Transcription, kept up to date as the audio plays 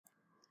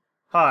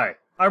Hi,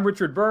 I'm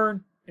Richard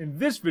Byrne. In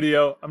this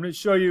video, I'm going to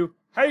show you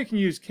how you can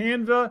use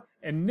Canva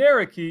and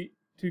Narakeet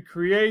to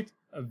create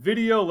a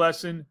video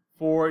lesson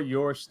for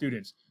your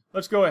students.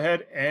 Let's go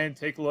ahead and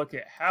take a look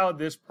at how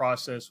this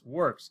process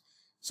works.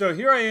 So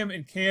here I am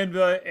in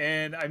Canva,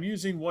 and I'm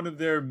using one of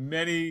their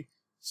many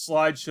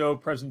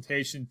slideshow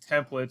presentation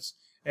templates.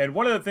 And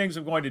one of the things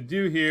I'm going to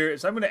do here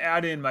is I'm going to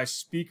add in my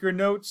speaker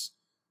notes.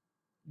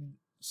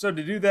 So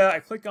to do that,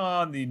 I click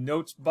on the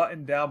notes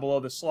button down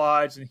below the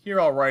slides, and here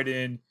I'll write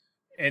in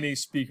any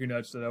speaker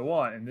notes that I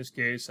want. In this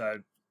case, I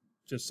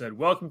just said,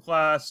 welcome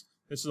class.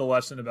 This is a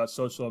lesson about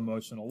social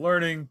emotional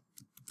learning.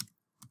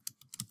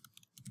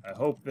 I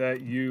hope that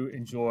you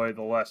enjoy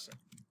the lesson.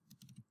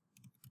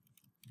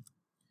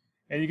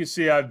 And you can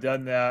see I've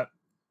done that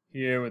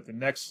here with the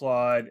next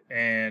slide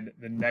and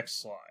the next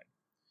slide.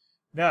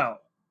 Now,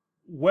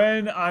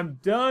 when I'm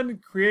done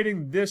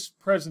creating this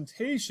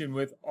presentation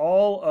with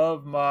all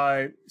of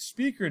my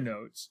speaker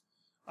notes,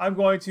 I'm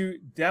going to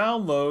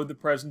download the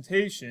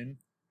presentation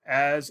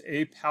as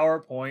a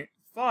PowerPoint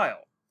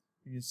file.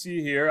 You can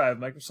see here I have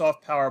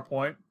Microsoft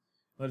PowerPoint.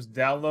 Let's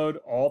download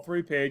all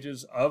 3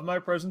 pages of my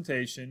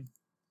presentation,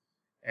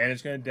 and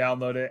it's going to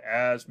download it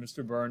as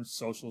Mr. Byrne's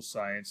social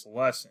science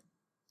lesson.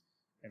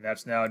 And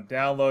that's now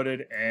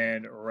downloaded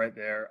and right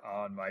there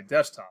on my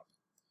desktop.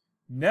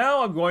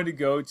 Now I'm going to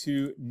go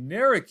to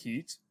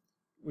Narakeet,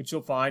 which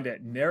you'll find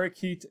at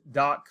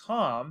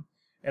narakeet.com,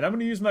 and I'm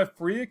going to use my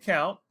free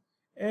account,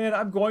 and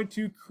I'm going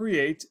to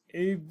create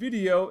a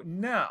video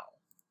now.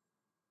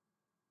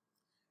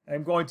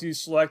 I'm going to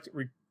select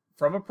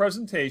from a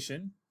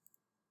presentation,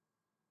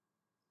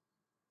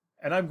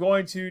 and I'm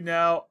going to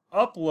now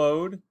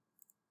upload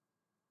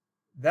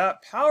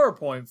that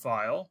PowerPoint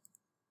file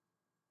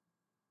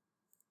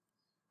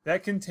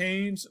that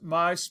contains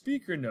my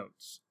speaker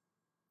notes.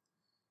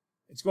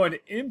 It's going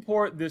to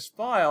import this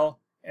file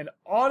and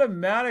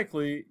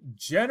automatically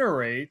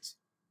generate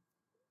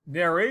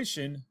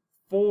narration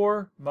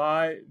for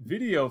my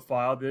video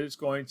file that it's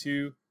going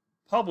to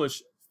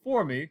publish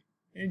for me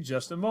in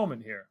just a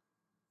moment here.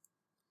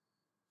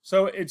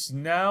 So it's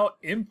now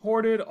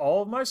imported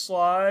all of my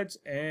slides,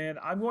 and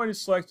I'm going to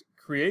select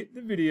create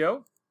the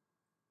video.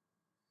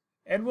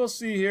 And we'll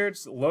see here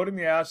it's loading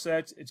the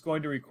assets. It's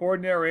going to record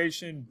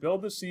narration,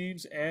 build the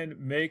scenes, and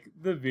make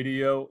the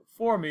video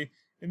for me.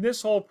 And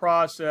this whole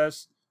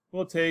process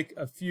will take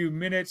a few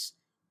minutes.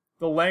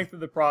 The length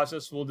of the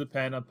process will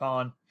depend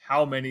upon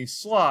how many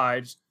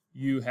slides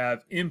you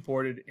have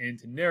imported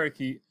into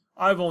Narakeet.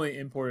 I've only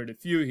imported a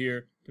few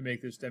here to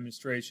make this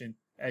demonstration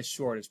as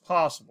short as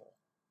possible.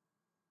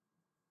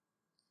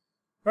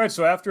 All right,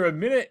 so after a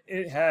minute,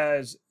 it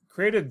has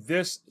created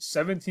this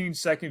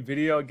 17-second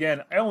video.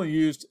 Again, I only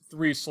used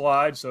 3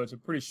 slides, so it's a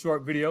pretty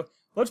short video.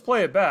 Let's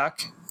play it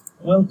back.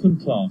 Welcome,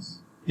 class.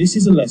 This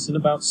is a lesson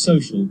about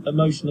social,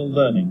 emotional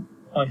learning.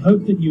 I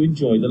hope that you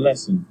enjoy the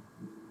lesson.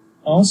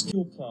 Ask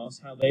your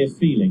class how they are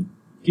feeling.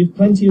 Give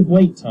plenty of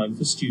wait time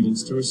for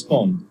students to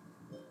respond.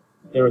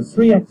 There are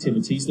 3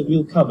 activities that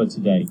we'll cover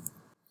today.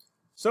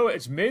 So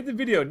it's made the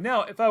video.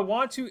 Now, if I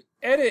want to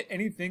edit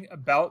anything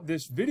about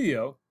this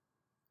video,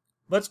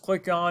 let's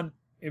click on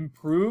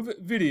Improve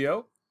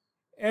Video,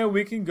 and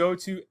we can go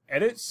to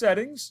Edit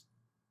Settings,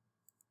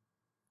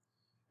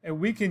 and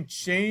we can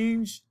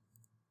change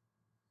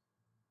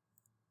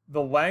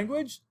the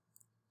language.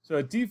 So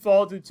it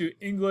defaulted to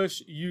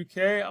English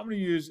UK. I'm going to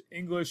use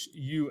English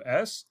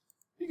US.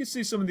 You can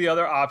see some of the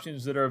other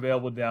options that are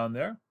available down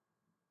there.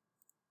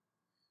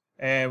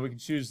 And we can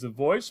choose the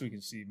voice. We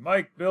can see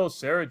Mike, Bill,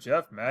 Sarah,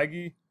 Jeff,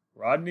 Maggie,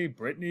 Rodney,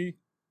 Brittany,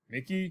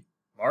 Mickey,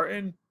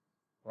 Martin,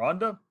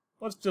 Rhonda.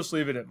 Let's just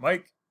leave it at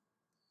Mike.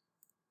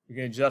 We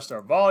can adjust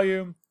our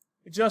volume,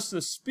 adjust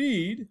the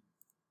speed,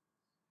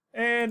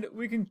 and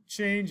we can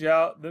change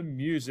out the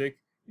music.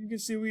 You can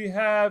see we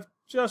have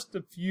just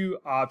a few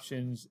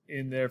options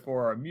in there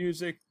for our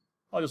music.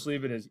 I'll just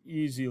leave it as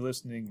easy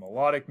listening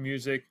melodic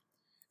music.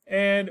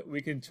 And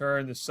we can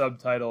turn the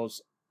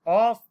subtitles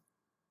off,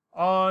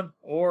 on,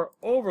 or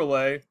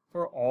overlay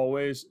for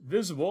always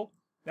visible.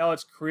 Now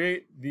let's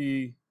create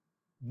the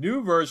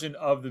new version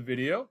of the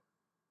video.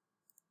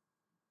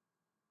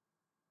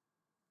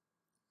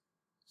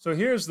 So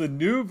here's the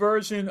new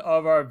version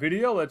of our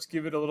video. Let's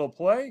give it a little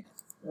play.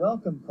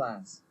 Welcome,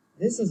 class.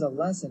 This is a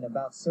lesson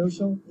about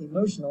social,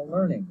 emotional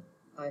learning.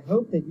 I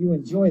hope that you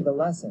enjoy the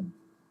lesson.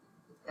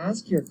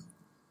 Ask your...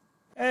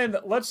 And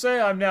let's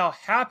say I'm now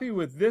happy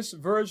with this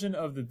version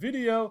of the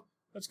video.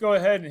 Let's go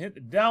ahead and hit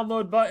the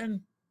download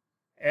button.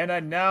 And I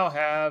now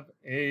have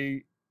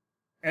a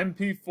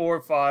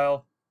MP4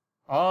 file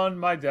on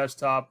my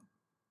desktop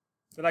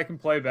that I can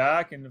play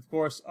back and, of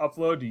course,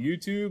 upload to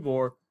YouTube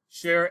or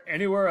share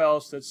anywhere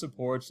else that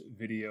supports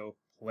video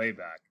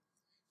playback.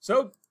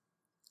 So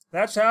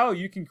that's how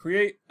you can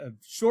create a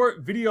short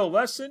video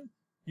lesson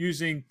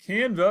using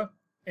Canva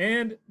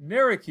and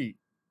Narakeet.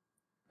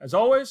 As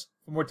always,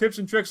 for more tips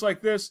and tricks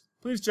like this,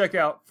 please check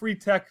out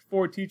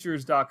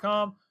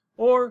freetech4teachers.com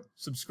or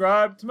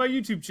subscribe to my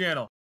YouTube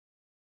channel.